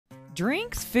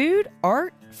Drinks, food,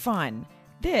 art, fun.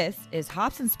 This is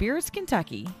Hops and Spirits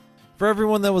Kentucky. For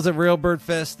everyone that was at Railbird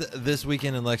Fest this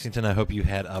weekend in Lexington, I hope you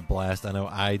had a blast. I know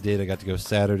I did. I got to go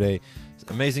Saturday.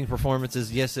 Amazing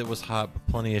performances. Yes, it was hot, but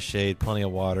plenty of shade, plenty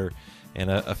of water, and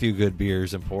a few good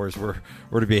beers and pours were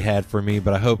to be had for me.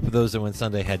 But I hope those that went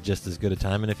Sunday had just as good a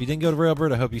time. And if you didn't go to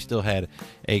Railbird, I hope you still had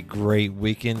a great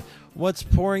weekend. What's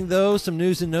pouring, though? Some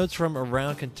news and notes from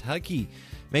around Kentucky.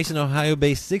 Mason,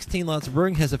 Ohio-based 16 Lots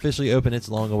Brewing has officially opened its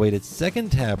long-awaited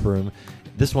second tap room,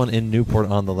 this one in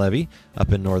Newport-on-the-Levee,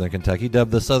 up in northern Kentucky.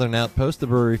 Dubbed the Southern Outpost, the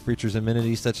brewery features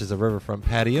amenities such as a riverfront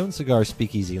patio and cigar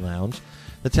speakeasy lounge.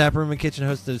 The tap room and kitchen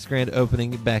hosted its grand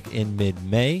opening back in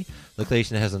mid-May. The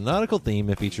location has a nautical theme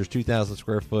and features 2,000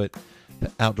 square foot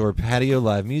outdoor patio,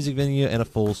 live music venue, and a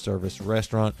full-service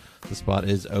restaurant. The spot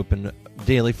is open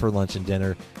daily for lunch and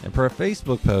dinner, and per a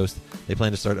Facebook post, they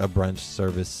plan to start a brunch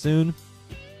service soon.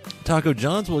 Taco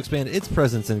John's will expand its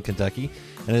presence in Kentucky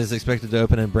and is expected to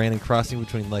open in Brandon Crossing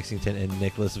between Lexington and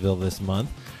Nicholasville this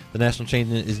month. The national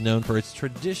chain is known for its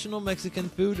traditional Mexican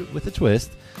food with a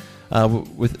twist,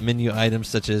 with menu items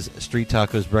such as street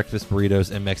tacos, breakfast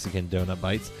burritos, and Mexican donut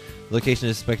bites. The location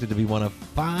is expected to be one of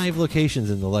 5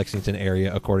 locations in the Lexington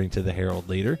area, according to the Herald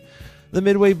Leader. The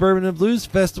Midway Bourbon and Blues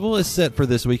Festival is set for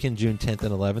this weekend, June 10th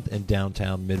and 11th, in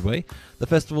downtown Midway. The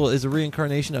festival is a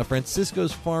reincarnation of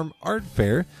Francisco's Farm Art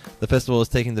Fair. The festival is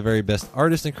taking the very best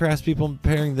artists and craftspeople and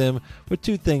pairing them with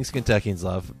 2 things Kentuckians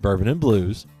love, bourbon and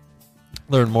blues.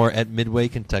 Learn more at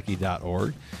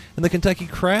midwaykentucky.org. And the Kentucky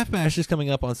Craft Bash is coming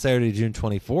up on Saturday, June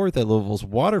 24th at Louisville's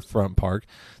Waterfront Park.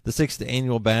 The 6th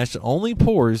annual bash only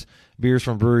pours beers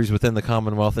from breweries within the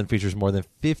Commonwealth and features more than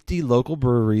 50 local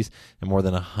breweries and more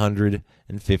than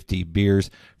 150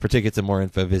 beers. For tickets and more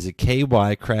info, visit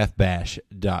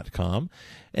kycraftbash.com.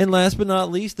 And last but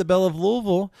not least, the Belle of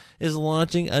Louisville is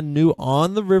launching a new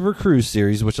On the River cruise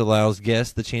series, which allows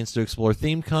guests the chance to explore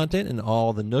themed content in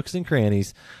all the nooks and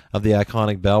crannies of the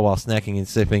iconic Belle while snacking and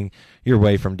sipping your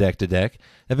way from deck to deck.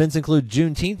 Events include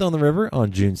Juneteenth on the River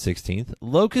on June 16th,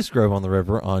 Locust Grove on the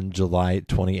River on July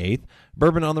 28th,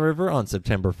 Bourbon on the River on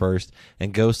September 1st,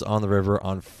 and Ghost on the River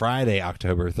on Friday,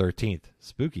 October 13th.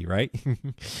 Spooky, right?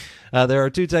 There are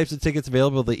 2 types of tickets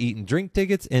available, the eat and drink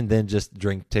tickets and then just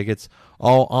drink tickets.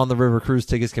 All On the River cruise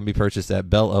tickets can be purchased at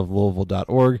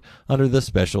belleoflouisville.org under the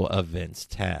special events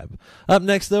tab. Up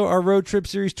next, though, our Road Trip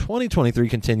Series 2023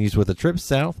 continues with a trip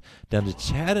south down to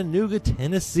Chattanooga,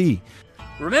 Tennessee.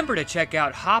 Remember to check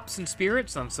out Hops and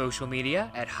Spirits on social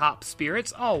media at Hop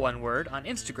Spirits, all one word, on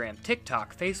Instagram,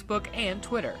 TikTok, Facebook, and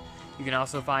Twitter. You can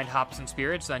also find Hops and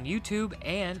Spirits on YouTube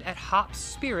and at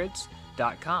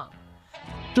hopspirits.com.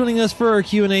 Joining us for our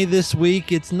Q&A this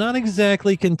week, it's not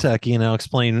exactly Kentucky, and I'll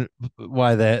explain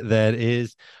why that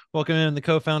is. Welcome in the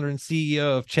co-founder and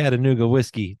CEO of Chattanooga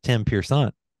Whiskey, Tenn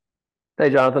Pearson.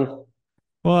 Hey, Jonathan.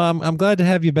 Well, I'm glad to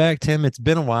have you back, Tim. It's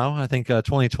been a while. I think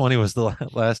 2020 was the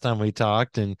last time we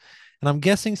talked, and I'm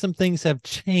guessing some things have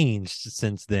changed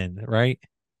since then, right?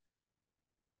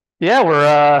 Yeah,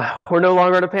 we're no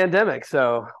longer in a pandemic,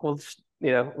 so we'll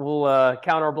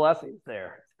count our blessings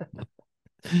there.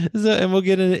 And we'll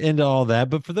get into all that.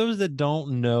 But for those that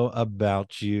don't know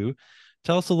about you,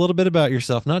 tell us a little bit about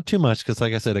yourself. Not too much, because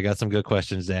like I said, I got some good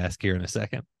questions to ask here in a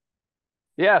second.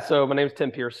 Yeah, so my name is Tenn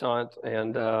Pearson,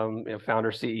 and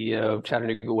founder, CEO of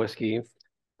Chattanooga Whiskey.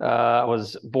 I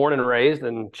was born and raised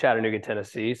in Chattanooga,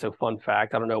 Tennessee. So fun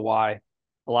fact, I don't know why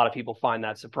a lot of people find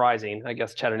that surprising. I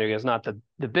guess Chattanooga is not the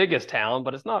biggest town,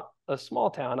 but it's not a small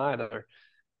town either.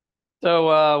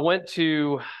 So went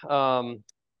to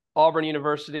Auburn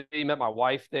University, met my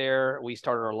wife there. We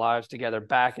started our lives together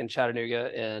back in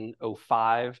Chattanooga in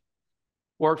 2005.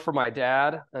 Worked for my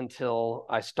dad until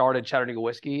I started Chattanooga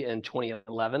Whiskey in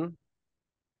 2011.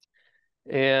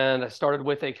 And I started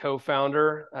with a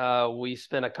co-founder. We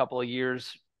spent a couple of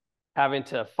years having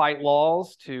to fight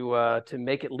laws to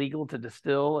make it legal to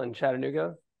distill in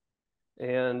Chattanooga.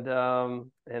 And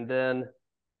then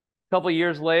a couple of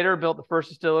years later, built the first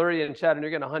distillery in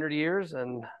Chattanooga in 100 years.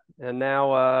 And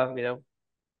now,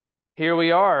 here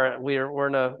we are. We're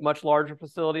in a much larger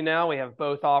facility now. We have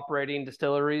both operating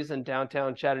distilleries in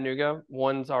downtown Chattanooga.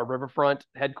 One's our riverfront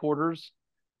headquarters,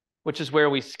 which is where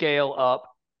we scale up,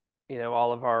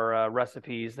 all of our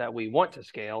recipes that we want to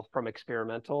scale from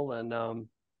experimental. And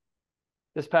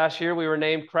this past year, we were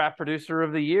named Craft Producer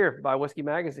of the Year by Whiskey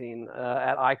Magazine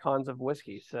at Icons of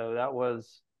Whiskey. So that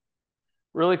was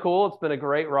really cool. It's been a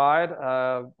great ride.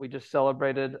 We just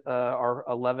celebrated our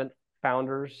 11th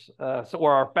founders, our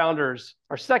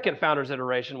second founders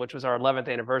iteration, which was our 11th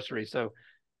anniversary. So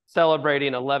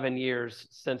celebrating 11 years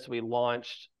since we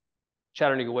launched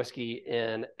Chattanooga Whiskey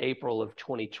in April of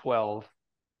 2012.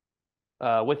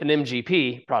 with an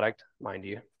MGP product, mind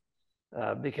you,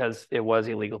 because it was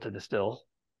illegal to distill.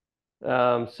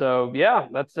 So yeah,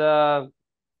 that's our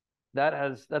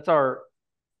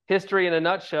history in a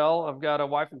nutshell. I've got a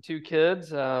wife and 2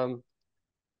 kids, and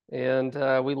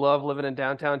we love living in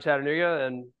downtown Chattanooga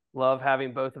and love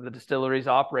having both of the distilleries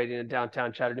operating in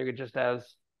downtown Chattanooga, just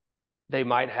as they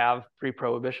might have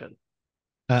pre-prohibition.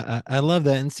 I love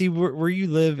that. And see where you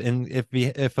live, and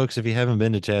if folks, if you haven't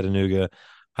been to Chattanooga,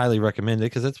 highly recommend it,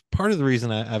 because that's part of the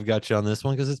reason I've got you on this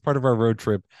one, because it's part of our road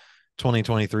trip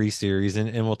 2023 series,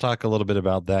 and we'll talk a little bit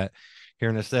about that here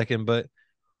in a second. But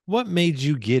what made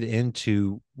you get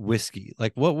into whiskey?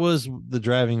 Like, what was the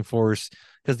driving force?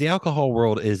 Because the alcohol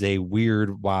world is a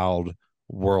weird, wild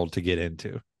world to get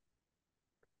into.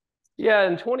 Yeah,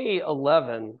 in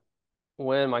 2011,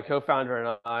 when my co-founder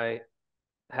and I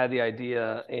had the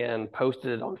idea and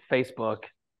posted it on Facebook,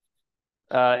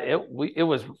 it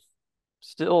was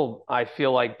still, I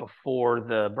feel like, before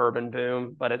the bourbon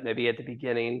boom, but maybe at the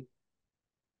beginning.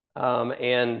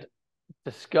 And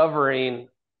discovering,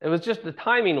 it was just, the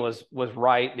timing was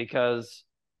right, because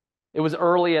it was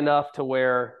early enough to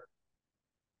where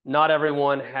not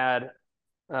everyone had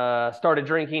started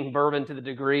drinking bourbon to the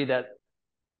degree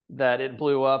that it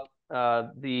blew up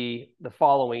the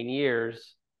following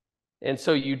years. And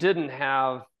so you didn't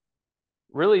have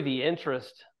really the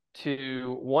interest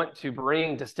to want to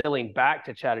bring distilling back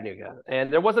to Chattanooga.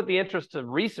 And there wasn't the interest to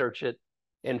research it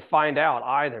and find out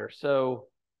either. So,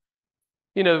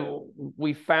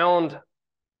 we found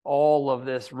all of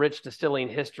this rich distilling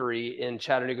history in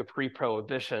Chattanooga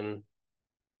pre-prohibition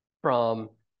from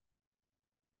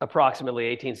approximately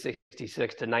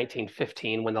 1866 to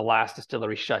 1915, when the last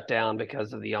distillery shut down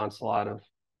because of the onslaught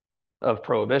of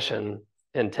prohibition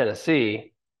in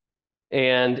Tennessee,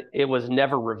 and it was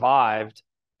never revived.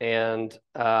 And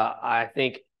I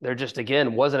think there just,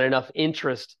 again, wasn't enough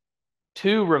interest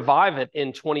to revive it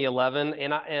in 2011.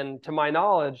 And to my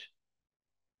knowledge,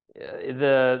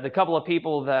 the couple of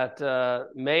people that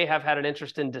may have had an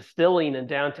interest in distilling in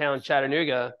downtown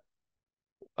Chattanooga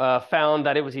found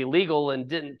that it was illegal and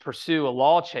didn't pursue a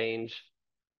law change,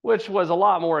 which was a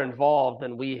lot more involved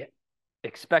than we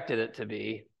expected it to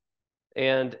be.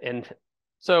 And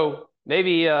so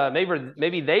maybe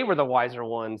they were the wiser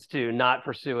ones to not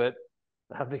pursue it,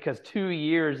 because 2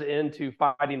 years into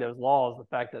fighting those laws, the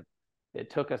fact that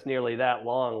it took us nearly that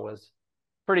long was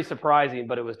pretty surprising,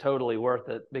 but it was totally worth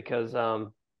it, because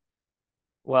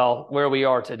where we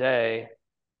are today,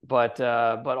 but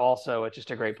also it's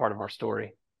just a great part of our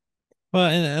story. Well,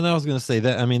 and I was going to say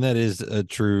that, I mean, that is a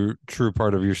true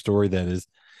part of your story that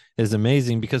is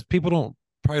amazing, because people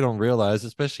probably don't realize,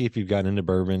 especially if you've gotten into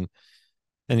bourbon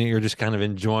and you're just kind of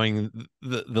enjoying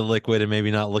the liquid and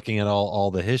maybe not looking at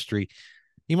all the history.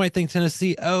 You might think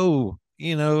Tennessee,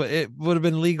 it would have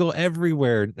been legal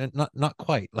everywhere. Not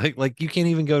quite. Like you can't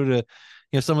even go to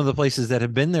some of the places that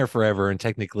have been there forever and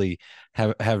technically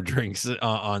have drinks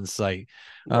on site.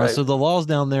 Right. So the laws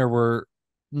down there were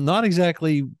not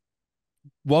exactly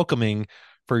welcoming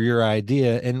for your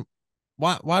idea. And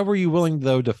why were you willing,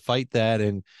 though, to fight that?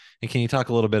 And can you talk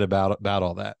a little bit about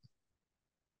all that?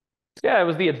 Yeah, it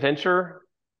was the adventure.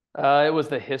 It was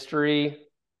the history.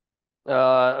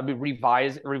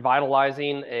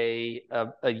 Revitalizing a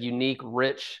unique,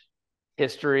 rich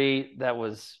history that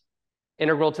was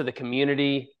integral to the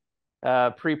community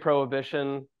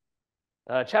pre-prohibition.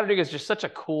 Chattanooga is just such a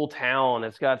cool town.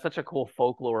 It's got such a cool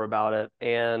folklore about it.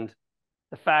 And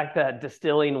the fact that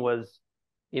distilling was,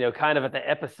 kind of at the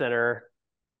epicenter,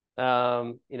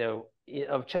 of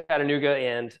Chattanooga,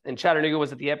 and Chattanooga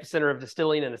was at the epicenter of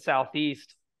distilling in the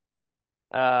Southeast.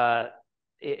 And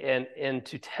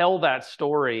to tell that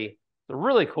story, it's a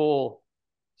really cool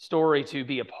story to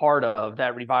be a part of,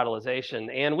 that revitalization.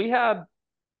 And we had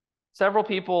several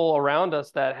people around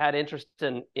us that had interest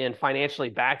in financially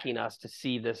backing us to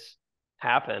see this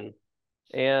happen.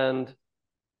 And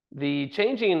the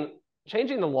changing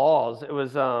the laws, it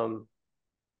was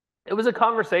a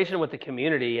conversation with the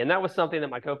community, and that was something that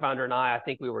my co-founder and I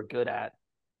think we were good at.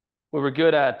 We were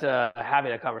good at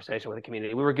having a conversation with the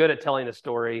community. We were good at telling the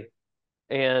story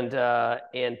and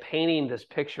painting this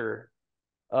picture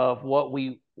of what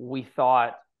we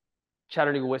thought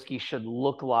Chattanooga whiskey should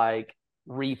look like,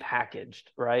 repackaged,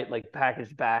 right? Like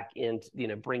packaged back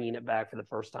into, bringing it back for the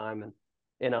first time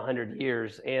in 100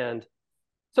 years. And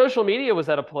social media was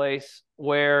at a place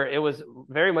where it was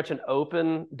very much an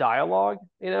open dialogue.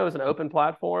 It was an open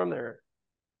platform.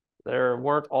 There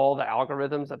weren't all the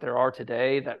algorithms that there are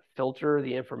today that filter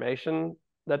the information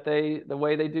the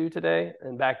way they do today.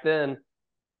 And back then,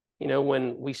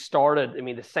 when we started,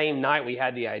 the same night we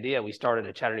had the idea, we started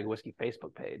a Chattanooga Whiskey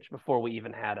Facebook page before we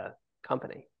even had a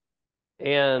company.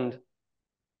 And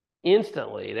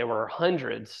instantly there were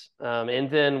hundreds. And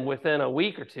then within a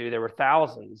week or two, there were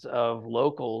thousands of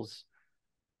locals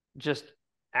just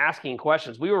asking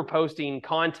questions. We were posting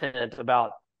content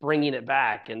about bringing it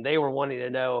back, and they were wanting to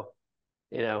know,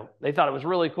 they thought it was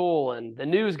really cool, and the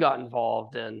news got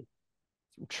involved, and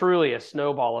truly a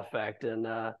snowball effect. And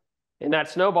that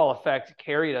snowball effect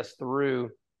carried us through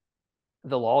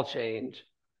the law change,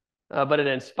 but it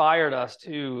inspired us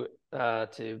to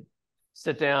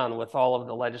sit down with all of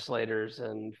the legislators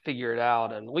and figure it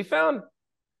out. And we found,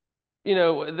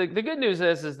 the good news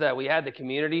is that we had the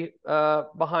community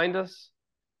behind us,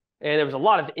 and there was a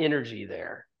lot of energy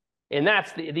there, and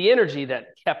that's the energy that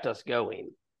kept us going.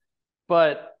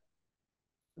 But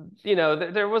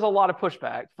there was a lot of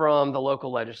pushback from the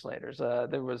local legislators.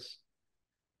 There was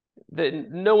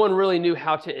no one really knew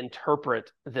how to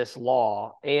interpret this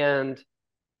law, and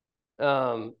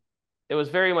it was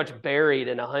very much buried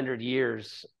in 100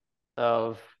 years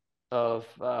of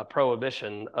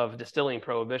prohibition, of distilling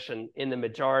prohibition in the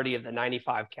majority of the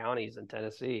 95 counties in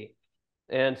Tennessee.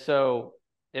 And so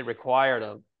it required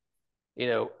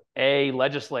a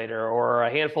legislator or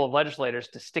a handful of legislators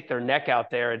to stick their neck out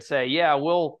there and say, yeah,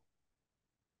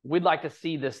 we'd like to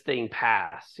see this thing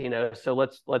pass, so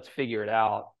let's figure it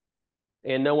out.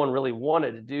 And no one really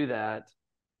wanted to do that.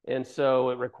 And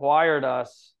so it required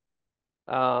us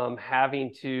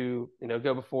having to,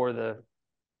 go before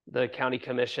the county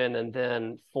commission and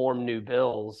then form new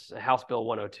bills, House Bill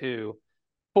 102.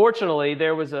 Fortunately,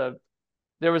 there was a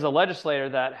legislator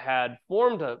that had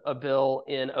formed a bill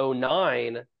in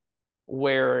 2009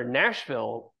 where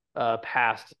Nashville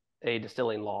passed a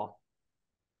distilling law,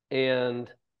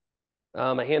 and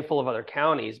a handful of other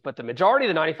counties, but the majority of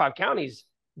the 95 counties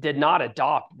did not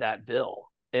adopt that bill.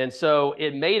 And so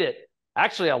it made it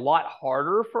actually a lot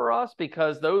harder for us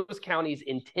because those counties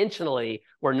intentionally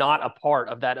were not a part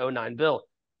of that 2009 bill.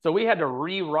 So we had to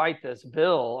rewrite this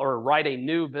bill, or write a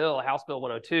new bill, House Bill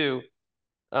 102,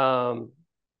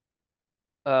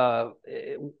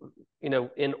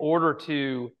 in order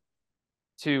to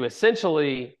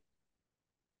essentially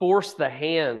force the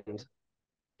hand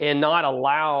and not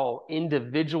allow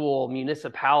individual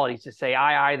municipalities to say,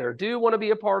 I either do want to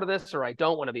be a part of this or I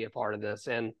don't want to be a part of this.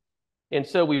 And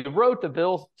so we wrote the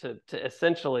bill to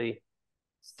essentially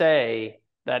say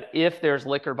that if there's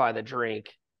liquor by the drink,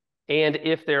 and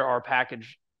if there are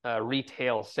packaged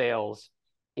retail sales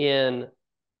in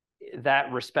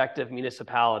that respective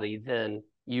municipality, then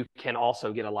you can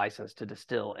also get a license to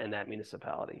distill in that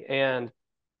municipality. And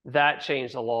that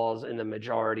changed the laws in the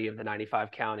majority of the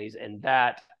 95 counties. And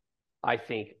that, I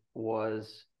think,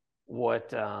 was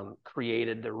what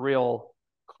created the real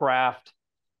craft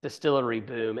distillery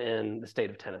boom in the state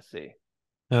of Tennessee.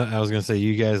 I was going to say,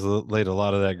 you guys laid a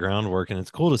lot of that groundwork, and it's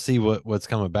cool to see what's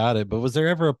come about it. But was there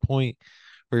ever a point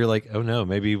where you're like, oh no,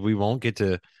 maybe we won't get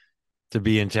to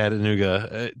be in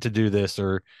Chattanooga to do this,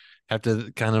 or have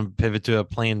to kind of pivot to a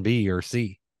plan B or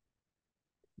C?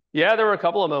 Yeah, there were a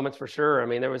couple of moments for sure.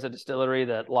 There was a distillery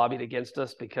that lobbied against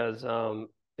us because there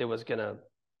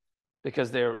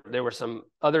were some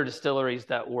other distilleries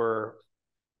that were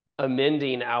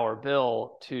amending our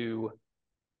bill to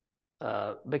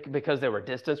because there were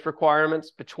distance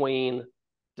requirements between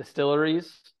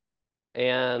distilleries.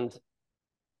 And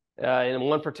in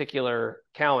one particular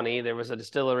county, there was a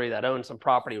distillery that owned some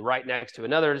property right next to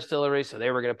another distillery, so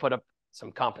they were going to put up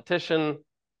some competition,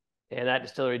 and that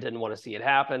distillery didn't want to see it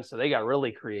happen, so they got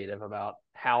really creative about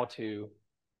how to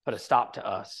put a stop to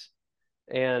us.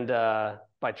 And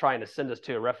by trying to send us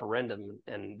to a referendum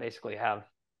and basically have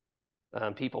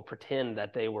people pretend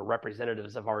that they were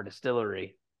representatives of our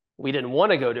distillery. We didn't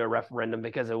want to go to a referendum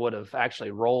because it would have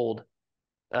actually rolled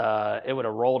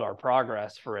our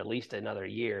progress for at least another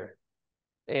year,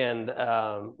 and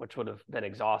which would have been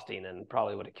exhausting and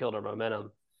probably would have killed our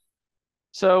momentum.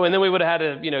 So, and then we would have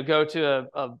had to, go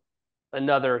to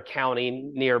another county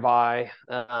nearby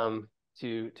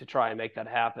to try and make that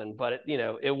happen. But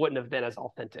it wouldn't have been as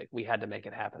authentic. We had to make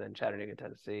it happen in Chattanooga,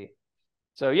 Tennessee.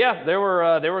 So yeah, there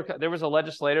was a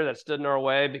legislator that stood in our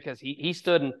way because he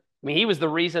stood and he was the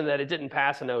reason that it didn't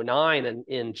pass in 2009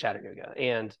 in Chattanooga.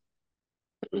 And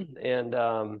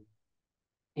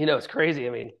it's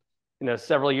crazy.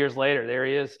 Several years later, there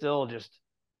he is still just,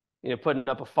 putting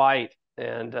up a fight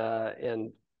and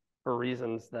for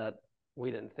reasons that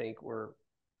we didn't think were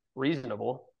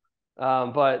reasonable.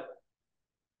 But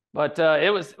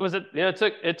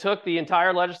it took the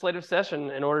entire legislative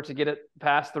session in order to get it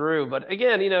passed through. But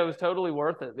again, it was totally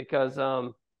worth it because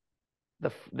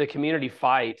the community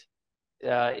fight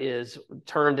is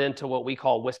turned into what we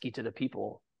call whiskey to the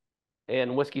people,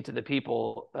 and whiskey to the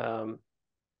people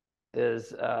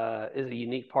is a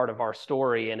unique part of our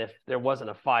story. And if there wasn't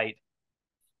a fight,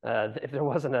 if there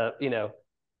wasn't a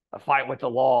fight with the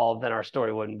law, then our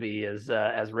story wouldn't be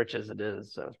as rich as it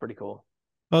is. So it's pretty cool.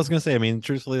 I was gonna say, I mean,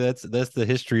 truthfully, that's the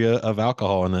history of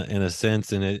alcohol in a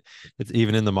sense, and it's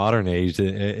even in the modern age,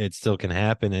 it still can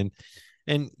happen.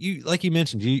 And you, like you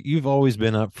mentioned, you've always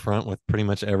been up front with pretty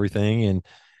much everything,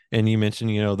 and you mentioned,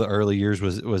 the early years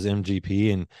was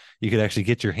MGP, and you could actually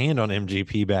get your hand on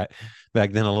MGP back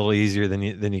then a little easier than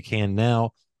you can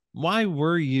now. Why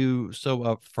were you so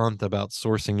upfront about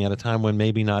sourcing at a time when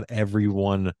maybe not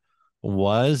everyone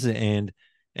was?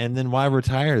 And then why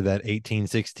retire that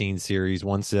 1816 series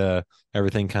once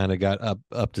everything kind of got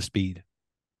up to speed?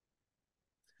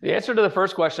 The answer to the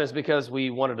first question is because we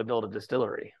wanted to build a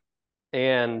distillery,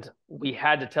 and we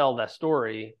had to tell that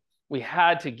story. We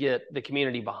had to get the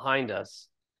community behind us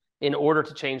in order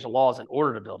to change the laws, in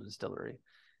order to build a distillery.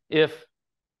 If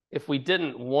we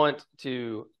didn't want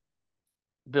to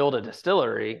build a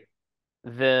distillery,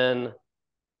 then,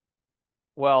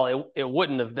 well, it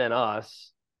wouldn't have been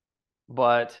us.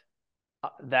 But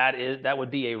that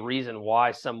would be a reason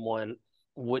why someone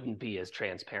wouldn't be as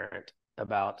transparent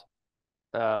about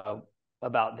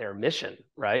their mission,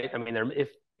 right? I mean,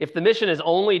 if the mission is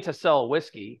only to sell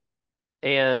whiskey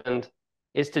and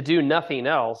is to do nothing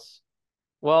else,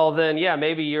 well, then yeah,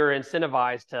 maybe you're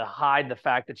incentivized to hide the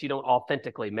fact that you don't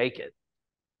authentically make it.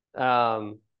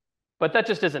 But that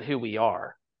just isn't who we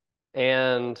are,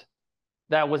 and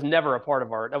that was never a part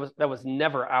of that was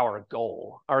never our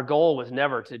goal. Our goal was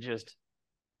never to just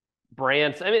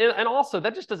brand. I mean, and also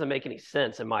that just doesn't make any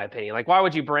sense in my opinion. Like, why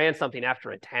would you brand something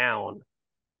after a town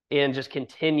and just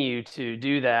continue to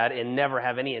do that and never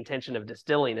have any intention of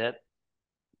distilling it?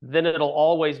 Then it'll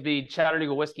always be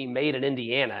Chattanooga whiskey made in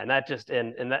Indiana. And that just,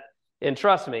 and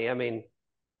trust me, I mean,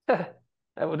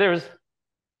 there's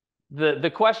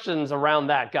the questions around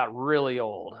that got really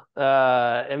old.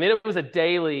 I mean, it was a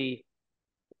daily,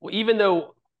 even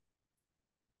though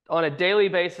on a daily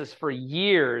basis for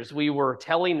years, we were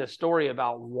telling the story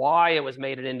about why it was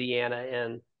made in Indiana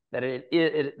and that it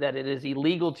is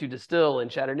illegal to distill in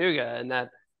Chattanooga, and that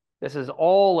this is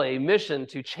all a mission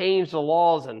to change the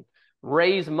laws and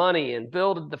raise money and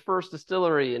build the first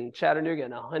distillery in Chattanooga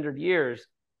in 100 years.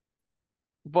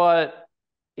 But,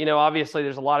 obviously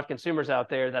there's a lot of consumers out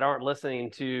there that aren't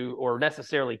listening to or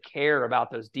necessarily care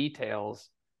about those details.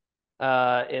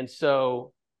 And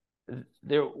so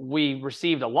we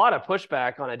received a lot of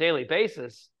pushback on a daily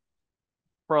basis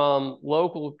from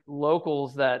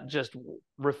locals that just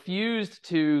refused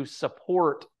to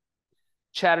support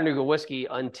Chattanooga whiskey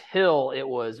until it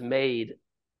was made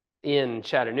in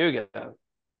Chattanooga,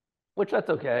 which that's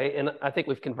okay. And I think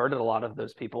we've converted a lot of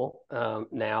those people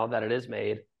now that it is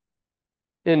made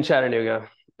in Chattanooga.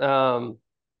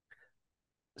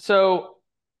 So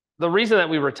the reason that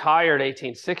we retired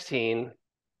 1816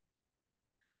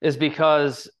 is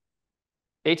because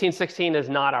 1816 is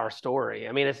not our story.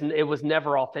 I mean, it was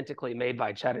never authentically made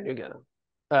by Chattanooga,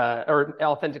 or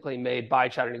authentically made by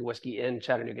Chattanooga whiskey in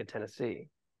Chattanooga, Tennessee.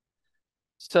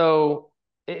 So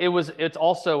it's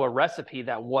also a recipe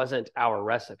that wasn't our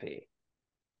recipe.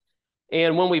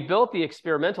 And when we built the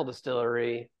experimental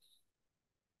distillery,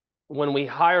 when we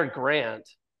hired Grant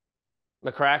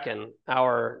McCracken,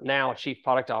 our now chief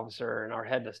product officer and our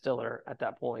head distiller at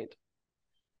that point,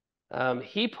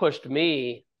 he pushed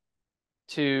me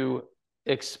to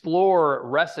explore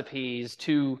recipes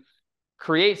to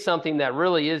create something that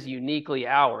really is uniquely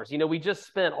ours. We just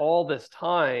spent all this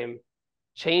time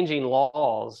changing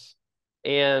laws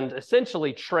and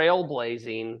essentially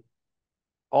trailblazing,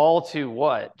 all to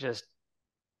what? Just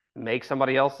make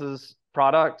somebody else's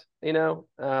product,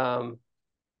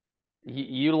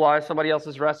 utilize somebody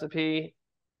else's recipe,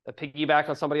 piggyback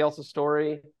on somebody else's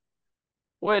story,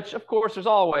 which of course there's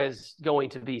always going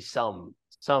to be some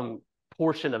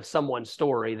portion of someone's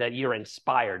story that you're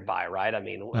inspired by, right? I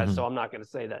mean, so I'm not going to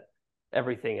say that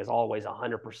everything is always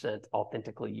 100%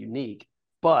 authentically unique,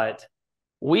 but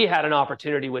we had an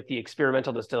opportunity with the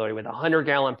experimental distillery with a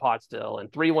 100-gallon pot still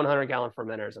and 3 100-gallon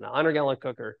fermenters and a 100-gallon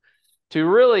cooker to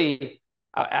really,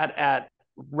 at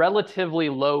relatively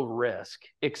low risk,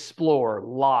 explore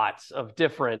lots of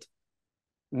different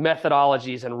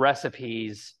methodologies and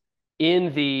recipes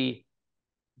in the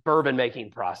bourbon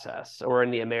making process or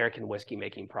in the American whiskey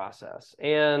making process.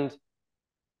 And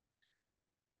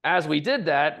as we did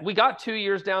that, we got 2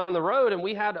 years down the road and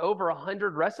we had over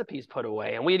 100 recipes put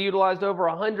away, and we had utilized over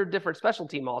 100 different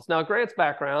specialty malts. Now, Grant's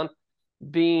background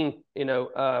being,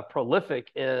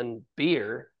 prolific in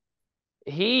beer,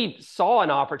 he saw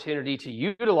an opportunity to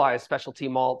utilize specialty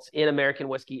malts in American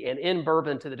whiskey and in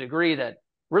bourbon to the degree that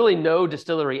really no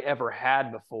distillery ever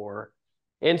had before.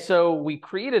 And so we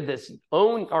created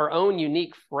our own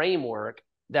unique framework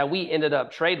that we ended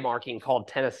up trademarking called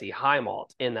Tennessee High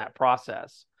Malt in that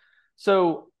process.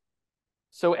 So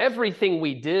everything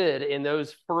we did in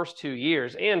those first 2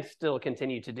 years, and still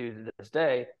continue to do to this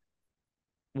day,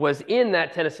 was in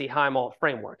that Tennessee High Malt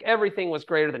framework. Everything was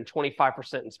greater than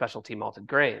 25% in specialty malted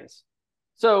grains.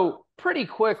 So pretty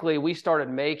quickly, we started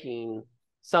making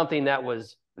something that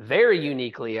was very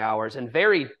uniquely ours and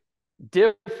very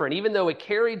different, even though it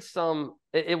carried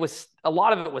a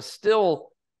lot of it was still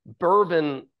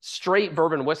bourbon, straight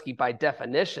bourbon whiskey by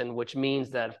definition, which means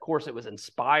that, of course, it was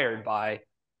inspired by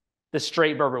the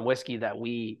straight bourbon whiskey that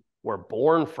we were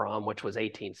born from, which was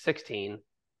 1816,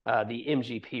 the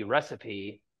MGP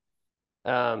recipe.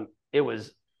 It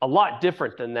was a lot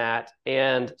different than that.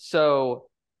 And so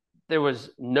there was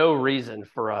no reason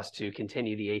for us to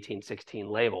continue the 1816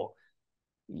 label.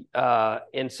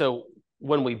 And so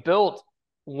when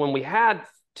we had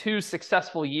 2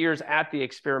 successful years at the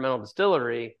experimental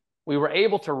distillery, we were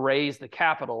able to raise the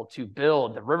capital to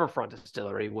build the Riverfront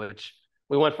Distillery, which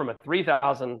we went from a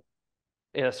 3,000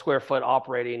 square foot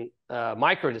operating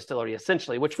micro distillery,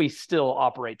 essentially, which we still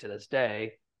operate to this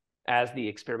day as the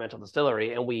experimental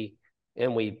distillery. And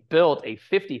we built a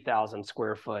 50,000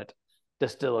 square foot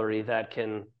distillery that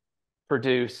can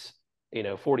produce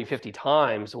 40, 50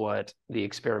 times what the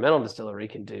experimental distillery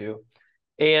can do.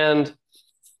 And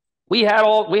we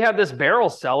had this barrel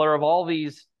cellar of all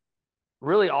these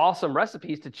really awesome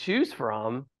recipes to choose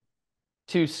from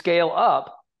to scale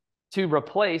up to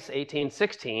replace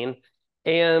 1816.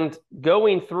 And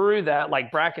going through that,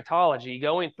 like bracketology,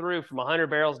 going through from 100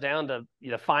 barrels down to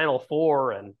the final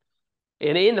 4, and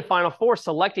in the final 4,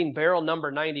 selecting barrel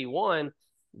number 91,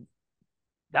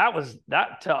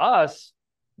 that to us,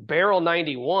 barrel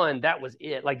 91, that was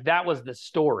it. Like, that was the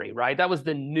story, right? That was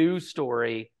the new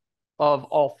story of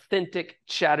authentic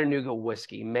Chattanooga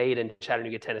whiskey made in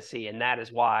Chattanooga, Tennessee. And that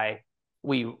is why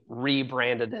we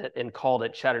rebranded it and called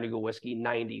it Chattanooga Whiskey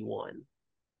 91.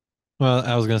 Well,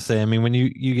 I was going to say, I mean, when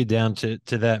you get down to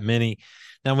that many,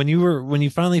 now when you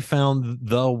finally found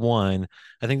the one,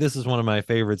 I think this is one of my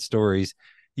favorite stories.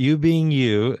 You being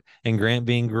you and Grant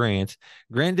being Grant.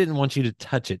 Grant didn't want you to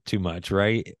touch it too much,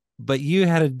 right? But you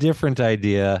had a different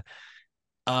idea.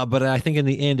 But I think in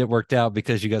the end it worked out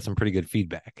because you got some pretty good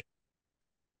feedback.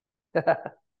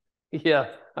 Yeah,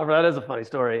 that is a funny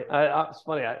story. It's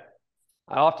funny. I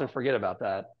often forget about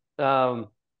that.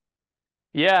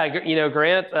 Yeah,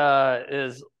 Grant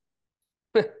is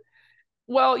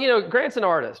well, Grant's an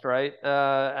artist, right?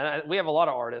 And we have a lot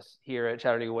of artists here at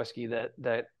Chattanooga Whiskey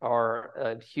that are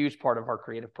a huge part of our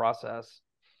creative process,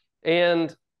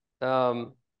 and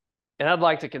I'd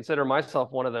like to consider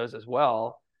myself one of those as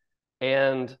well.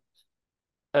 And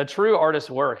a true artist's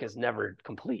work is never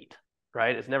complete,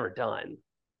 right? It's never done.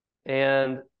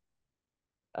 And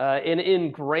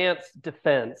in Grant's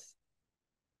defense,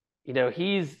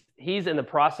 he's in the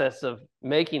process of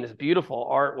making this beautiful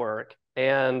artwork,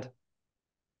 and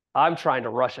I'm trying to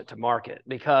rush it to market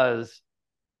because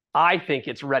I think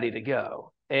it's ready to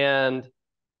go. And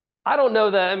I don't know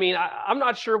that, I mean, I'm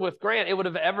not sure with Grant it would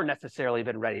have ever necessarily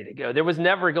been ready to go. There was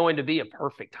never going to be a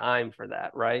perfect time for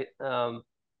that, right?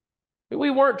 We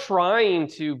weren't trying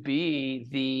to be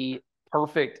the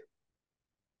perfect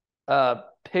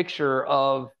picture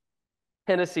of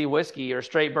Tennessee whiskey or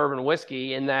straight bourbon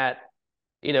whiskey in that,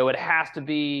 it has to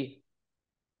be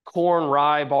corn,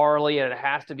 rye, barley, and it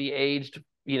has to be aged,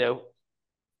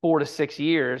 4 to 6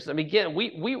 years. I mean, again,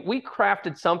 we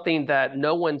crafted something that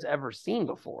no one's ever seen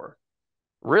before,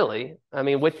 really. I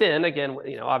mean, within, again,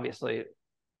 obviously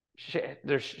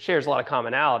there shares a lot of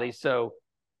commonality. So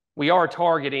we are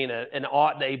targeting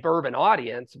a bourbon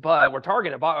audience, but we're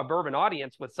targeting a bourbon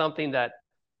audience with something that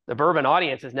the bourbon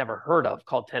audience has never heard of,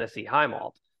 called Tennessee High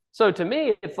Malt. So to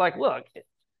me, it's like, look,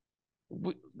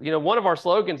 one of our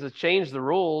slogans is change the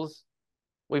rules.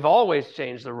 We've always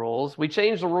changed the rules. We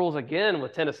changed the rules again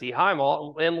with Tennessee High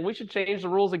Malt, and we should change the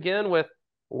rules again with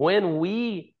when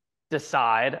we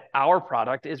decide our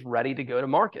product is ready to go to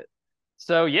market.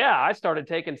 So yeah, I started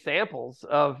taking samples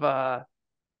of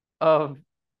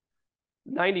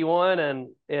 91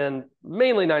 and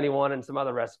mainly 91 and some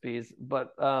other recipes,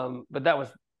 but that was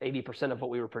 80% of what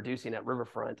we were producing at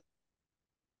Riverfront.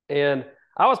 And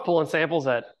I was pulling samples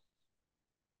at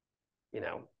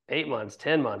 8 months,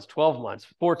 10 months, 12 months,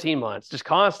 14 months, just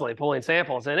constantly pulling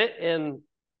samples. And when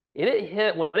it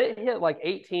hit like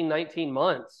 18, 19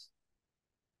 months,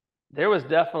 there was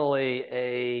definitely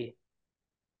a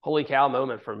holy cow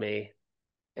moment for me.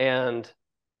 And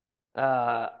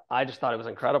I just thought it was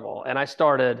incredible. And I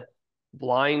started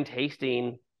blind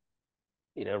tasting,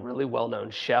 really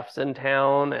well-known chefs in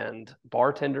town and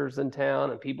bartenders in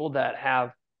town and people that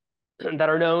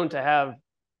are known to have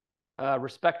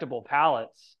respectable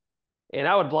palates. And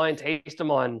I would blind taste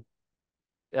them on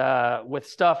with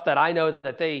stuff that I know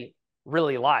that they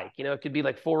really like. It could be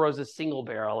like Four Roses single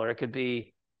barrel, or it could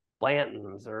be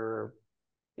Blanton's, or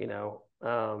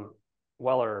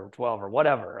Weller 12 or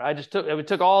whatever. I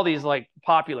took all these like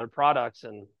popular products,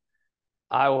 and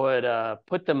I would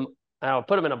put them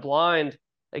in a blind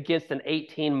against an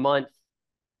 18-month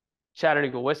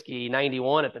Chattanooga whiskey,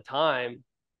 91 at the time,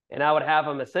 and I would have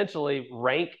them essentially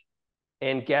rank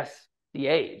and guess the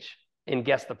age and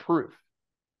guess the proof.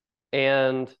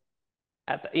 And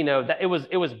that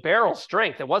it was barrel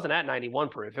strength. It wasn't at 91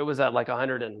 proof. It was at like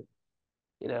 100 and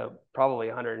probably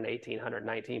 118,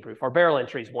 119 proof. Our barrel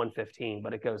entry is 115,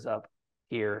 but it goes up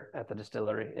here at the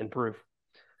distillery in proof.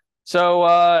 So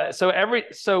I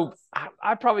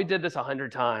probably did this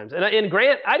 100 times. And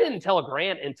Grant, I didn't tell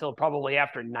Grant until probably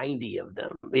after 90 of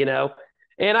them,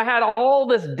 and I had all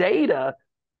this data.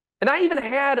 And I even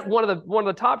had one of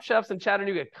the top chefs in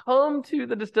Chattanooga come to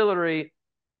the distillery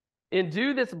and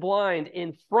do this blind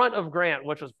in front of Grant,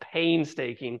 which was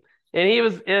painstaking.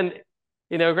 And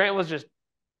Grant was just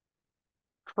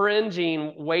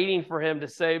cringing, waiting for him to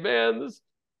say, "Man,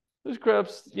 this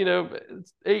crap's,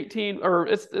 it's 18, or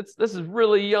this is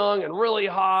really young and really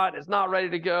hot. It's not ready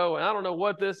to go, and I don't know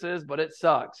what this is, but it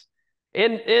sucks."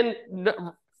 And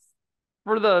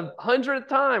for the 100th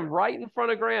time, right in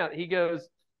front of Grant, he goes,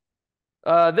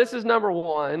 "This is number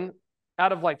one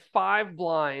out of like 5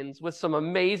 blinds with some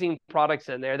amazing products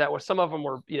in there that some of them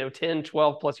were, 10,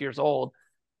 12 plus years old.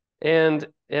 And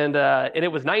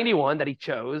it was 91 that he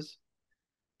chose.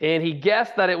 And he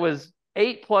guessed that it was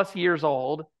 8 plus years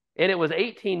old, and it was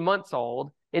 18 months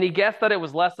old. And he guessed that it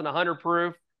was less than 100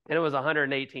 proof, and it was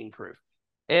 118 proof.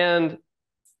 And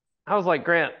I was like,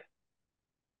 Grant,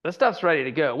 this stuff's ready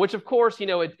to go, which of course,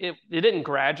 it didn't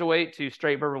graduate to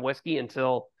straight bourbon whiskey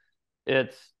until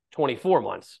it's 24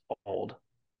 months old.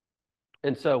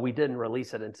 And so we didn't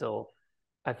release it until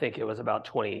I think it was about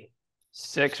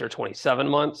 26 or 27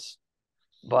 months.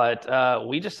 But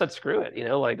we just said, screw it,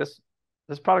 like this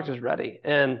product is ready.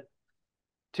 And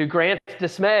to Grant's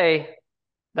dismay,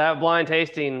 that blind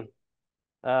tasting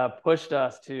pushed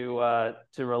us to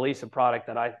release a product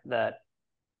that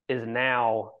is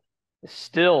now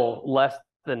still less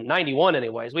than 91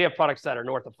 anyways. We have products that are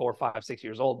north of 4, 5, 6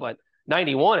 years old, but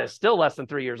 91 is still less than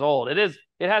 3 years old. It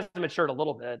has matured a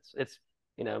little bit. It's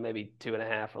maybe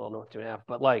 2.5, a little north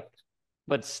 2.5,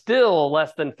 but still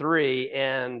less than 3,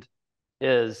 and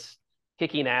is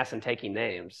kicking ass and taking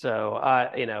names. So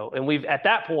and we've at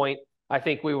that point, I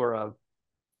think we were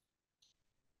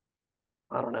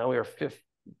we were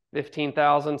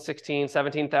 15,000, 16,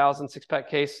 17,000 6-pack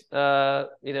case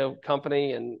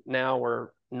company, and now we're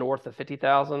north of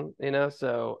 50,000.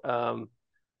 So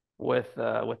with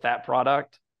that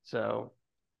product. So,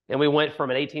 and we went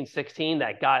from an 1816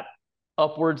 that got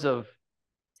upwards of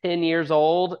 10 years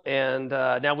old, and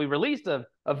now we released a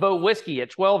Vote whiskey at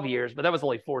 12 years, but that was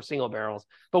only 4 single barrels.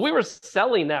 But we were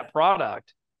selling that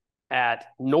product at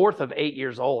north of 8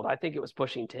 years old. I think it was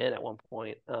pushing 10 at one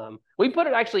point. We put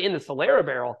it actually in the Solera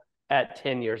barrel at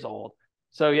 10 years old.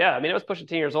 So yeah, it was pushing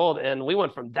 10 years old, and we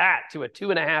went from that to a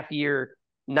 2.5-year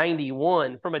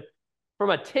 91 from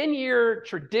a 10-year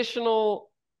traditional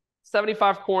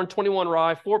 75 corn, 21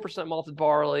 rye, 4% malted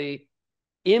barley,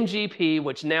 MGP,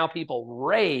 which now people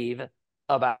rave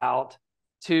about,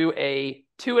 to a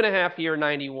 2.5-year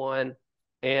 91.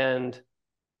 And,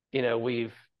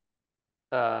 we've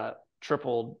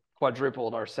tripled,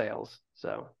 quadrupled our sales.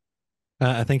 So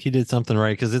I think you did something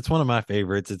right, because it's one of my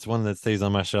favorites. It's one that stays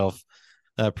on my shelf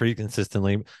pretty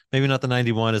consistently. Maybe not the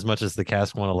 91 as much as the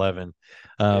Cask 111,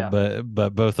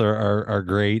 but both are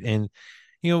great. And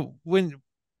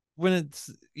when it's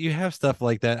you have stuff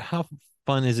like that, how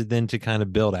fun is it then to kind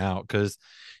of build out? Because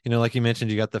like you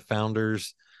mentioned, you got the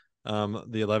Founders, the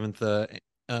 11th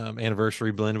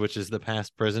anniversary blend, which is the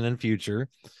past, present, and future.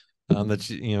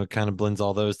 That kind of blends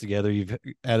all those together. You've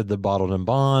added the bottled and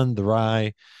bond, the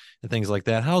rye, and things like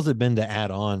that. How's it been to add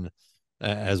on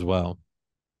as well?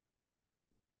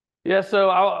 Yeah, so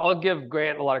I'll give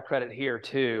Grant a lot of credit here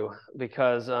too,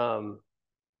 because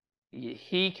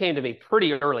he came to me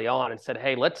pretty early on and said,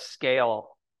 "Hey, let's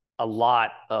scale a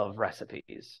lot of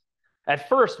recipes." At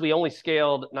first, we only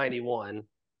scaled 91,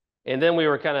 and then we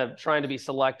were kind of trying to be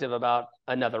selective about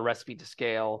another recipe to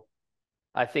scale.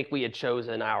 I think we had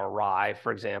chosen our rye,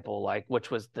 for example,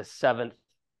 which was the 7th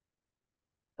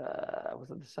was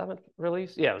it the 7th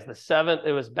release? Yeah, it was the 7th.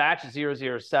 It was batch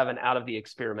 007 out of the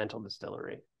experimental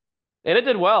distillery. And it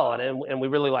did well, and we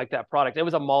really liked that product. It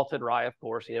was a malted rye, of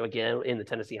course, again, in the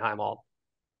Tennessee high malt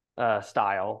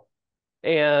style.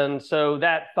 And so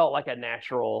that felt like a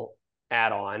natural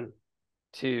add-on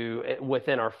to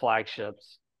within our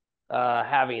flagships,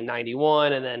 having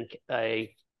 91 and then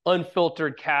a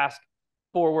unfiltered cask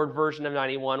forward version of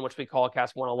 91, which we call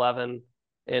cask 111,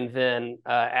 and then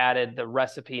added the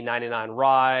recipe 99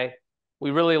 rye. We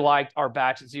really liked our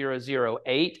batch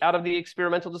 008 out of the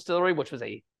experimental distillery, which was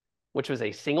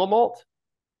a single malt.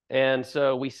 And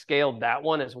so we scaled that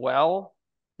one as well.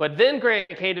 But then Grant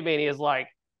came to me and he was like,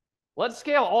 let's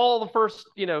scale all the first,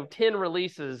 10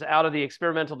 releases out of the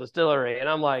experimental distillery. And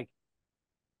I'm like,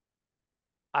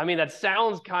 I mean, that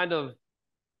sounds kind of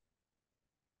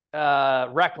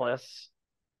reckless.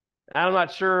 I'm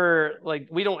not sure, like,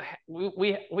 we don't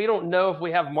know if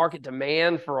we have market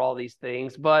demand for all these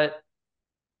things, but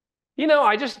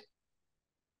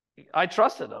I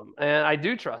trusted them, and I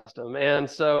do trust them. And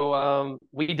so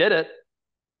we did it.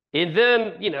 And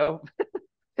then,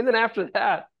 and then after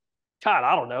that, God,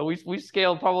 I don't know. We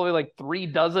scaled probably like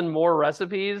 36 more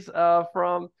recipes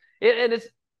from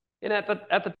it. And at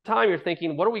the time you're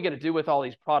thinking, what are we going to do with all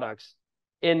these products?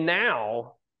 And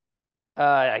now,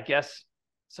 I guess,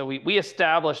 so we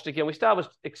established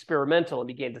experimental and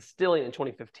began distilling in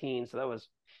 2015. So that was,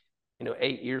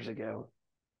 8 years ago.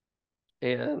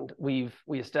 And we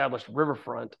established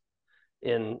Riverfront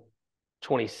in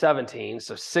 2017,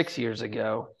 so 6 years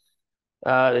ago.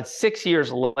 It's 6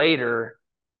 years later.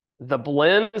 The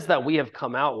blends that we have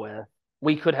come out with,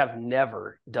 we could have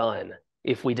never done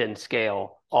if we didn't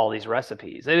scale all these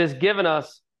recipes. It has given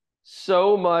us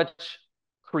so much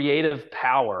creative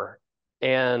power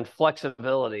and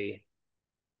flexibility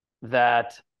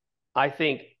that I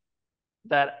think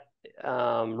that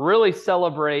really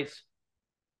celebrates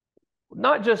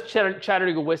not just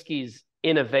Chattanooga whiskey's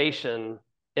innovation,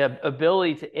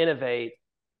 ability to innovate,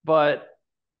 but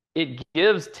it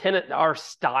gives our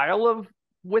style of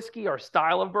whiskey, our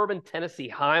style of bourbon, Tennessee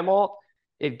high malt,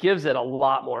 it gives it a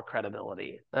lot more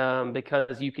credibility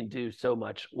because you can do so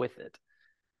much with it.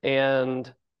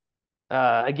 And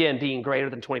again, being greater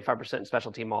than 25%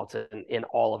 specialty malts in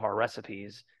all of our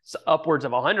recipes, so upwards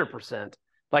of 100%.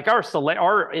 Like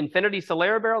our Infinity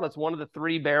Solera barrel, that's one of the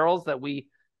 3 barrels that we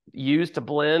use to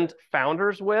blend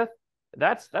Founders with.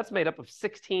 That's made up of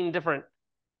 16 different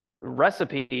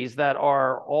recipes that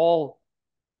are all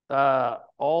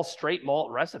straight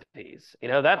malt recipes.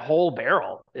 That whole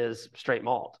barrel is straight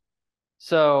malt.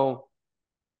 So,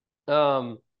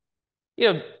 coming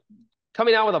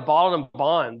out with a bottled and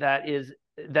bond that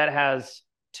has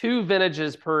 2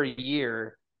 vintages per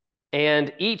year,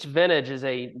 and each vintage is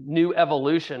a new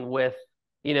evolution with,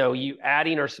 you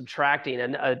adding or subtracting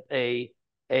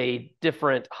a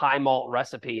different high malt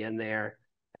recipe in there,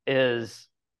 is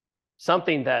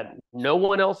something that no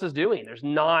one else is doing. There's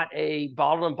not a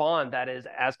bottled and bond that is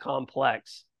as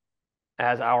complex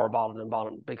as our bottled and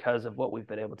bond because of what we've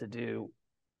been able to do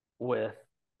with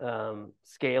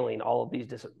scaling all of these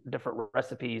different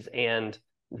recipes and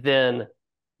then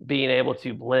being able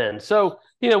to blend. So,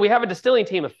 we have a distilling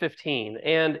team of 15,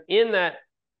 and in that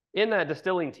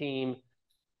distilling team,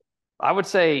 I would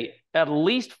say at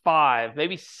least 5,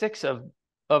 maybe 6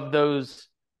 of those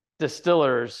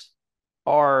distillers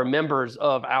are members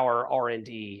of our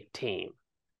R&D team,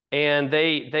 and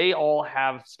they all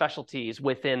have specialties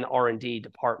within R&D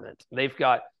department. They've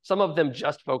got, some of them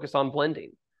just focus on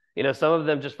blending, some of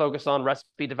them just focus on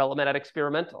recipe development at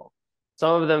experimental,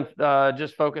 some of them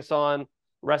just focus on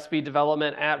recipe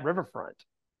development at Riverfront.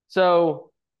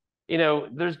 So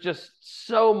there's just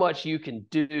so much you can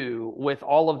do with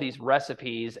all of these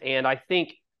recipes. And I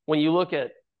think when you look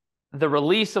at the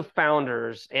release of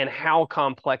Founders and how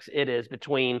complex it is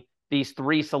between these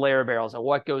 3 Solera barrels and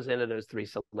what goes into those 3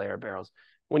 Solera barrels.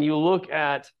 When you look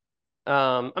at,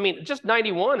 just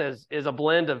 91 is a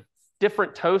blend of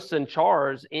different toasts and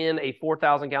chars in a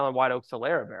 4,000 gallon white oak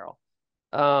Solera barrel.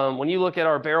 When you look at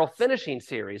our barrel finishing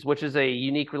series, which is a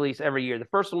unique release every year, the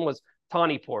first one was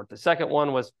Tawny Port. The second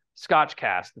one was Scotch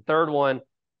Cask. The third one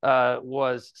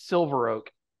was Silver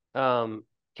Oak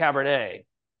Cabernet.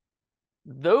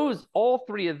 All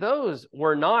 3 of those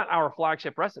were not our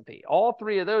flagship recipe. All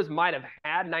 3 of those might have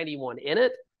had 91 in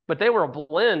it, but they were a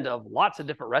blend of lots of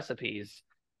different recipes.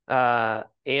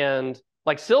 And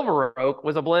like Silver Oak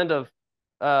was a blend of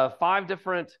 5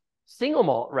 different single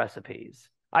malt recipes.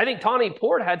 I think Tawny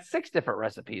Port had 6 different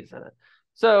recipes in it.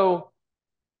 So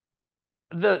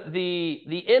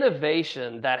the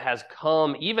innovation that has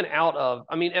come even out of,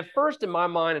 at first in my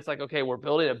mind, it's like, okay, we're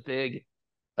building a big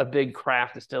a big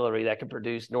craft distillery that can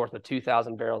produce north of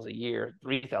 2,000 barrels a year,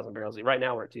 3,000 barrels. Right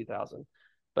now we're at 2,000,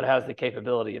 but has the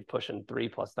capability of pushing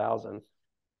 3,000+.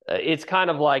 It's kind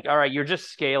of like, all right, you're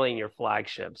just scaling your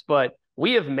flagships, but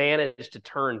we have managed to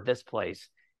turn this place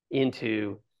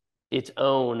into its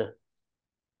own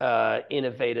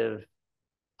innovative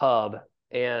hub,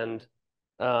 and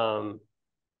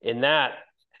that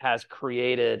has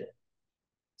created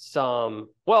some.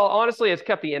 Well, honestly, it's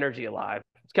kept the energy alive.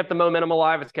 It's kept the momentum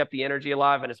alive. It's kept the energy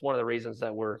alive, and it's one of the reasons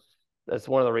that that's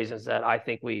one of the reasons that I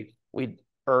think we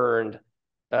earned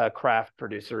Craft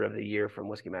Producer of the Year from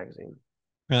Whiskey Magazine.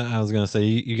 I was going to say,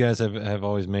 you guys have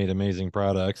always made amazing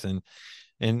products, and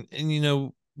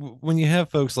when you have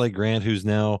folks like Grant, who's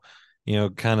now,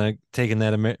 kind of taken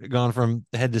that, gone from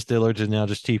head distiller to now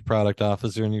just chief product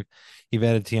officer, and you've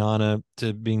added Tiana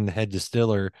to being the head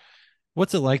distiller.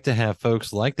 What's it like to have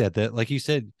folks like that, like you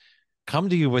said, come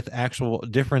to you with actual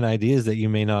different ideas that you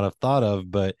may not have thought of,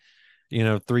 but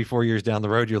 3-4 years down the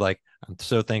road, you're like, I'm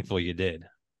so thankful you did.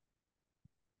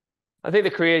 I think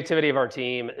the creativity of our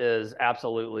team is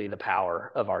absolutely the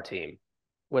power of our team,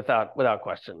 without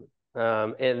question.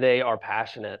 And they are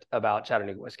passionate about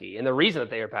Chattanooga whiskey. And the reason that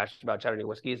they are passionate about Chattanooga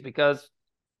whiskey is because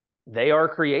they are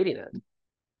creating it.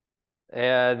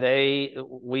 And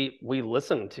we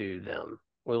listen to them.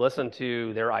 We listen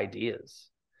to their ideas.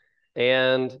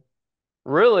 And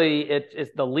really,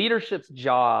 it's the leadership's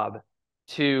job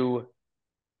to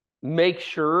make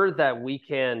sure that we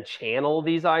can channel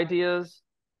these ideas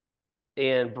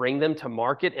and bring them to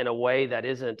market in a way that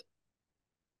isn't,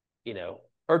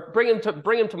 or bring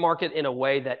them to market in a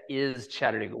way that is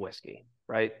Chattanooga whiskey,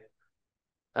 right?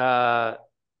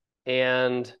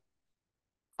 And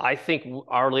I think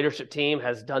our leadership team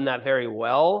has done that very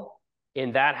well,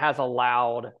 and that has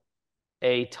allowed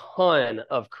a ton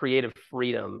of creative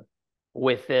freedom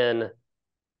within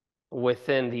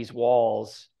these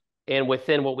walls and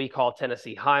within what we call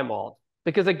Tennessee high malt.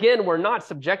 Because again, we're not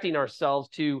subjecting ourselves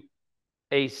to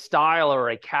a style or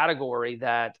a category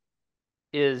that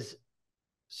is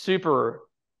super.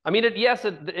 I mean, it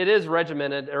is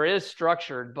regimented or is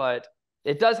structured, but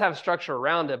it does have structure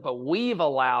around it. But we've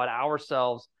allowed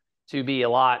ourselves to be a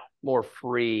lot more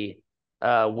free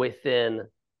within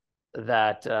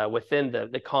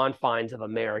the confines of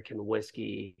American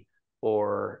whiskey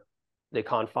or the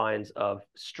confines of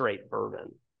straight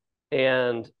bourbon.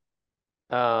 And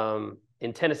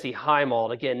in Tennessee high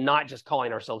malt, again, not just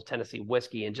calling ourselves Tennessee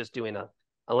whiskey and just doing a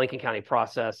Lincoln County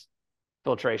process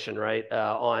filtration, right,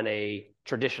 on a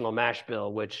traditional mash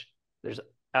bill, which there's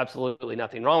absolutely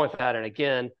nothing wrong with that. And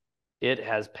again, it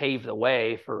has paved the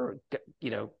way for,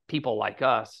 people like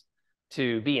us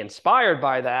to be inspired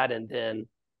by that and then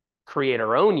create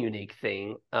our own unique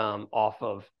thing off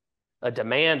of a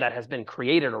demand that has been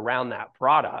created around that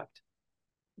product.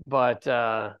 But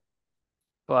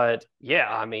yeah,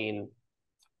 I mean,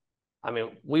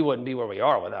 we wouldn't be where we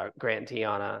are without Grant and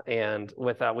Tiana, and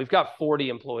without, we've got 40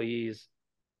 employees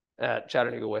at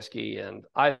Chattanooga Whiskey, and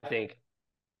I think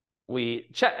being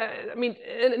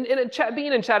in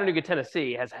Chattanooga,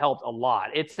 Tennessee has helped a lot.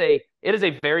 It is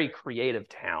a very creative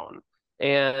town,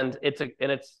 and it's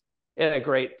in a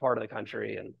great part of the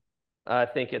country, and I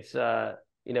think it's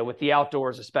with the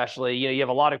outdoors especially, you have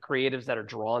a lot of creatives that are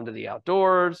drawn to the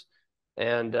outdoors,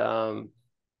 and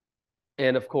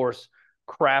of course,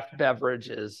 craft beverage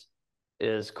is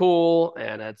cool,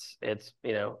 and it's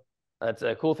that's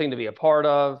a cool thing to be a part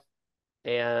of.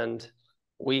 And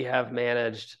we have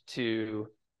managed to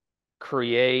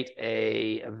create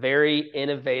a very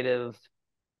innovative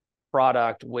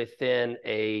product within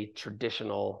a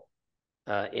traditional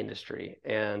industry,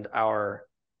 and our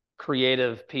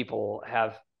creative people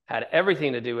have had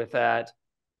everything to do with that,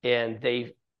 and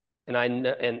they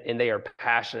are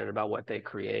passionate about what they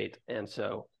create. And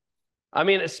so, I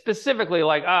mean, specifically,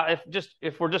 like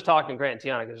if we're just talking Grant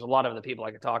and Tiana, there's a lot of other people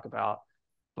I could talk about,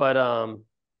 but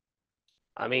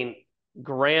I mean,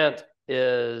 Grant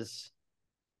is,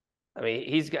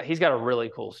 he's got a really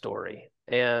cool story,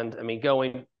 and I mean,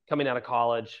 coming out of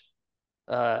college,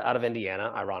 out of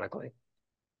Indiana, ironically,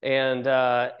 and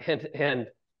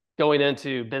going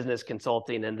into business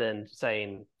consulting, and then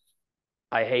saying,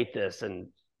 I hate this, and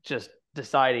just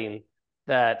deciding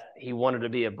that he wanted to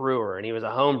be a brewer, and he was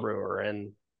a home brewer,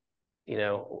 and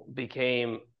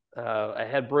became a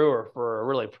head brewer for a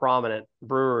really prominent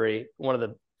brewery,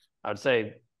 I would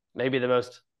say maybe the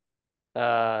most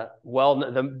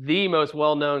the most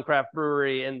well-known craft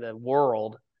brewery in the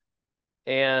world,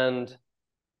 and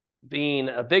being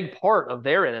a big part of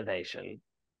their innovation,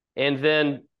 and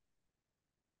then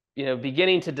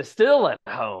beginning to distill at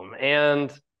home,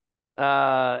 and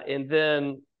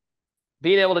then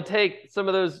being able to take some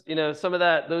of those,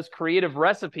 those creative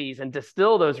recipes and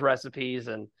distill those recipes,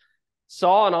 and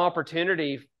saw an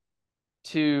opportunity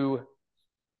to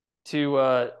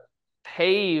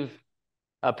pave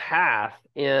a path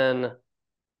in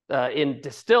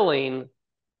distilling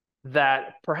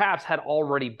that perhaps had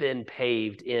already been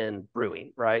paved in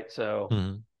brewing, right? So,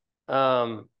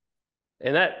 and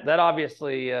that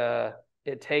obviously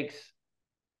it takes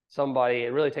somebody.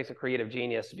 It really takes a creative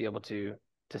genius to be able to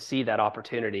see that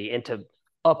opportunity and to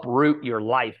uproot your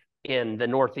life in the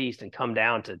Northeast and come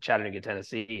down to Chattanooga,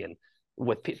 Tennessee, and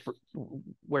where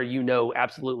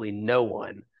absolutely no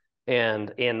one.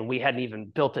 And we hadn't even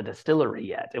built a distillery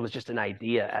yet. It was just an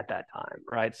idea at that time,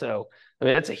 right? So, I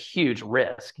mean, that's a huge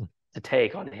risk to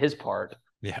take on his part.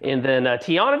 Yeah. And then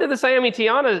Tiana did the same. I mean,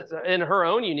 Tiana, in her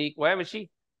own unique way, I mean,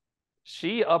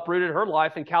 she uprooted her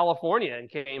life in California and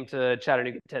came to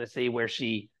Chattanooga, Tennessee, where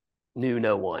she knew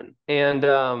no one. And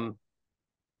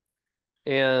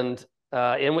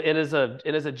is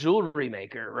a jewelry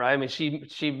maker, right? I mean,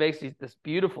 she makes this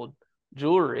beautiful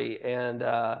jewelry, and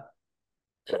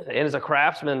as a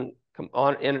craftsman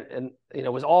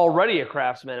was already a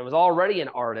craftsman and was already an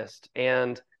artist,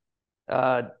 and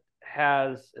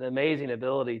has an amazing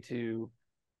ability to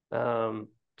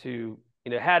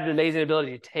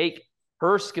take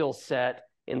her skill set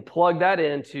and plug that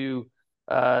into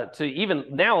to even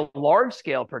now large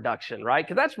scale production, right?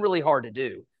 Because that's really hard to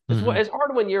do. It's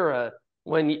hard when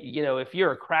if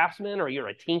you're a craftsman or you're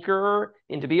a tinkerer,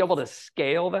 and to be able to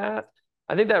scale that,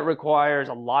 I think that requires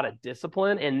a lot of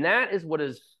discipline. And that is what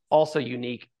is also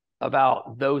unique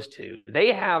about those two.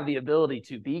 They have the ability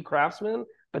to be craftsmen,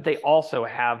 but they also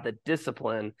have the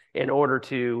discipline in order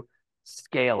to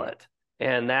scale it.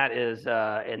 And that is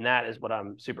what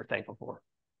I'm super thankful for.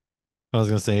 I was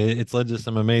going to say, it's led to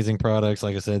some amazing products.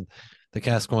 Like I said, the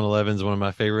Cask 111 is one of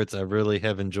my favorites. I really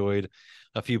have enjoyed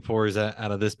a few pours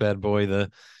out of this bad boy the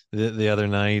other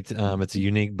night. It's a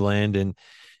unique blend.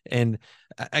 And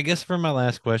I guess for my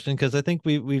last question, because I think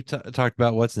we've talked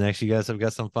about what's next. You guys have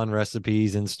got some fun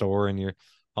recipes in store, and you're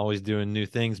always doing new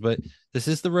things. But this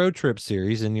is the road trip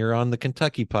series, and you're on the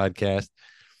Kentucky podcast.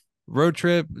 Road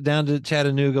trip down to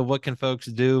Chattanooga. What can folks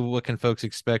do? What can folks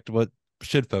expect? What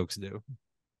should folks do?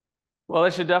 Well,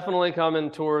 they should definitely come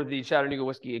and tour the Chattanooga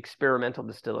Whiskey Experimental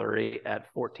Distillery at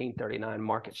 1439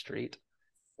 Market Street.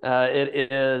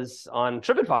 It is on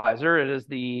TripAdvisor. It is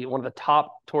one of the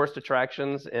top tourist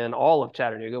attractions in all of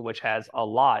Chattanooga, which has a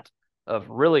lot of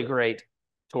really great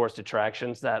tourist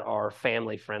attractions that are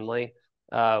family friendly.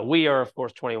 We are, of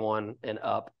course, 21 and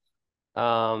up.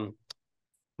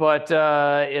 But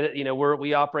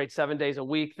we operate 7 days a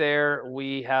week there.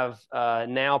 We have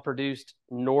now produced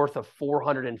north of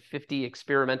 450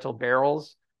 experimental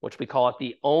barrels, which we call it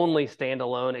the only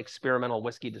standalone experimental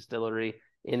whiskey distillery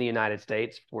in the United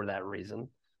States for that reason.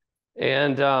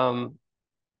 And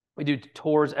we do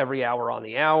tours every hour on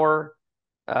the hour.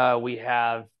 We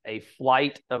have a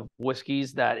flight of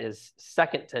whiskeys that is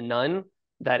second to none,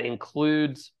 that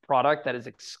includes product that is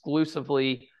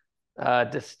exclusively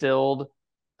distilled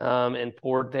and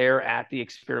poured there at the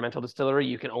experimental distillery.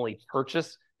 You can only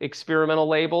purchase experimental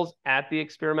labels at the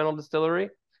experimental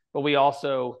distillery, but we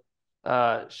also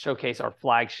showcase our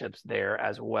flagships there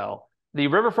as well. The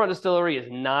Riverfront Distillery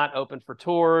is not open for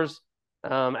tours.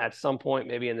 At some point,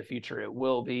 maybe in the future, it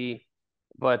will be,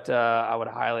 but I would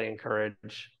highly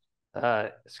encourage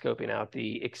scoping out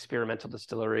the experimental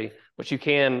distillery, which you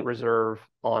can reserve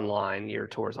online, your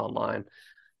tours online.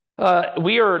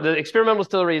 The experimental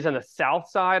distillery is in the south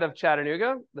side of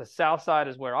Chattanooga. The south side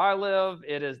is where I live.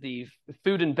 It is the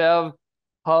food and bev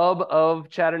hub of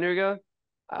Chattanooga.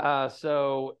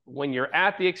 So when you're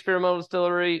at the experimental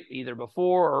distillery, either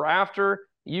before or after,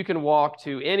 you can walk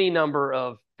to any number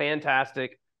of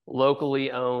fantastic,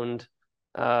 locally owned,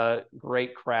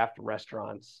 great craft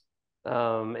restaurants,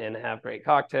 and have great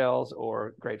cocktails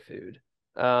or great food.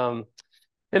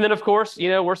 And then, of course,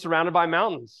 we're surrounded by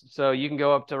mountains. So you can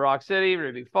go up to Rock City,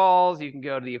 Ruby Falls. You can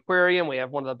go to the aquarium. We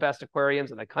have one of the best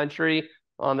aquariums in the country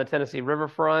on the Tennessee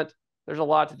riverfront. There's a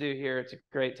lot to do here. It's a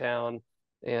great town.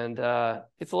 And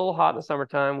it's a little hot in the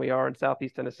summertime. We are in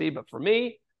Southeast Tennessee. But for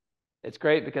me, it's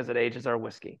great because it ages our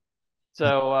whiskey.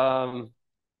 So,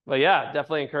 but yeah,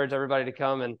 definitely encourage everybody to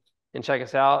come and check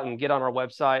us out and get on our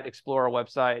website, explore our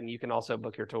website. And you can also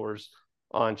book your tours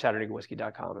on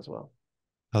ChattanoogaWhiskey.com as well.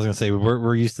 I was going to say,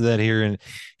 we're used to that here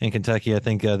in Kentucky. I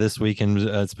think this weekend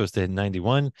it's supposed to hit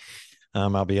 91.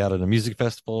 I'll be out at a music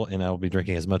festival, and I'll be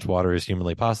drinking as much water as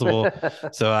humanly possible.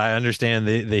 So I understand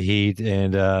the heat,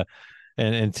 and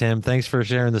And Tim, thanks for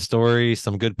sharing the story.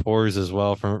 Some good pours as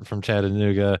well from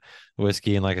Chattanooga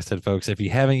whiskey. And like I said, folks, if you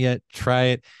haven't yet, try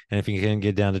it. And if you can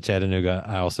get down to Chattanooga,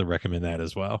 I also recommend that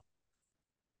as well.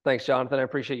 Thanks, Jonathan. I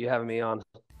appreciate you having me on.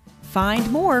 Find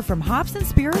more from Hops and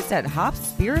Spirits at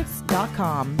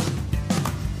hopspirits.com.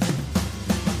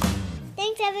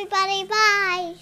 Thanks, everybody. Bye.